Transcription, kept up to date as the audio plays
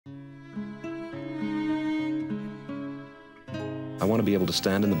I want to be able to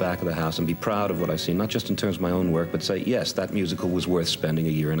stand in the back of the house and be proud of what I see, not just in terms of my own work, but say, yes, that musical was worth spending a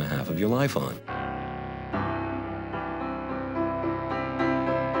year and a half of your life on.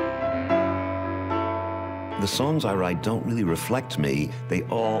 The songs I write don't really reflect me. They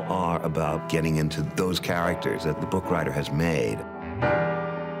all are about getting into those characters that the book writer has made.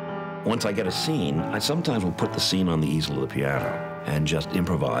 Once I get a scene, I sometimes will put the scene on the easel of the piano and just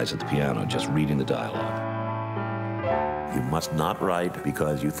improvise at the piano, just reading the dialogue. You must not write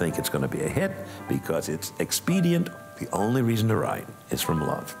because you think it's going to be a hit, because it's expedient. The only reason to write is from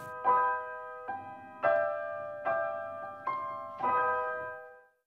love.